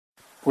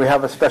We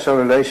have a special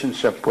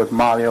relationship with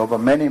Mali over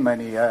many,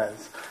 many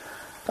years.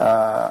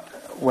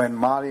 When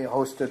Mali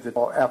hosted the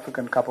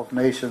African Cup of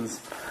Nations,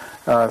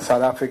 South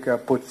Africa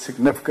put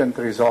significant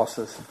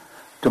resources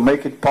to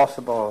make it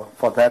possible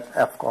for that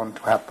AFCON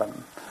to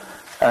happen.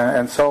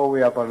 And so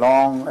we have a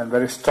long and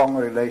very strong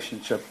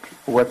relationship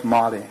with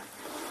Mali.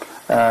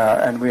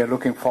 And we are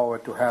looking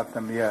forward to have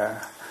them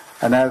here.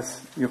 And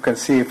as you can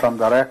see from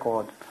the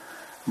record,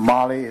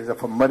 Mali is a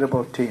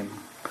formidable team.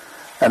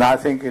 And I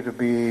think it will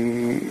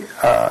be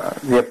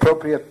the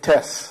appropriate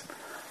test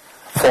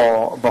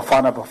for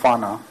Bafana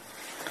Bafana,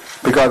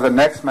 because the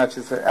next match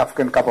is the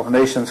African Cup of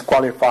Nations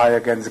qualifier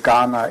against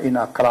Ghana in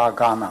Accra,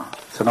 Ghana.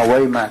 It's an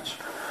away match.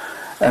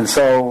 And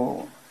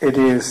so it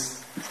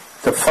is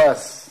the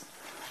first,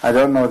 I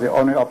don't know, the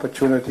only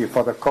opportunity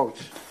for the coach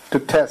to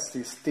test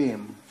his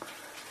team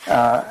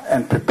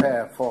and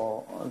prepare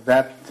for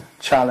that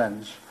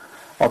challenge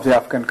of the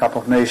African Cup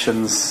of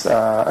Nations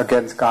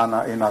against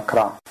Ghana in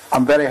Accra.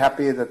 I'm very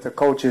happy that the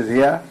coach is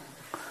here.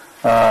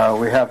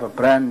 We have a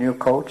brand new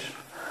coach.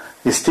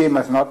 His team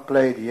has not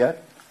played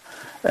yet,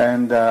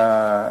 and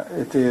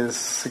it is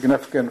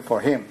significant for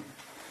him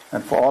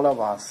and for all of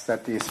us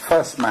that his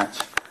first match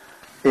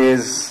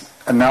is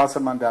a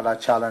Nelson Mandela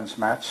Challenge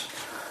match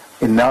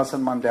in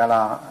Nelson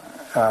Mandela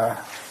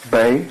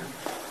Bay.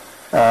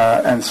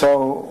 And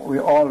so we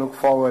all look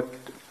forward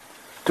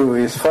to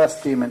his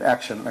first team in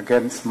action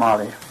against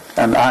Mali.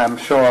 And I am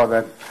sure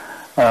that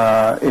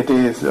it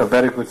is a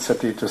very good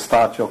city to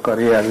start your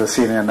career as a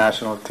senior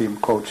national team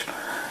coach.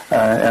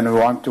 And we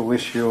want to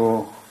wish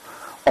you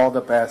all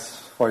the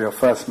best for your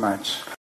first match.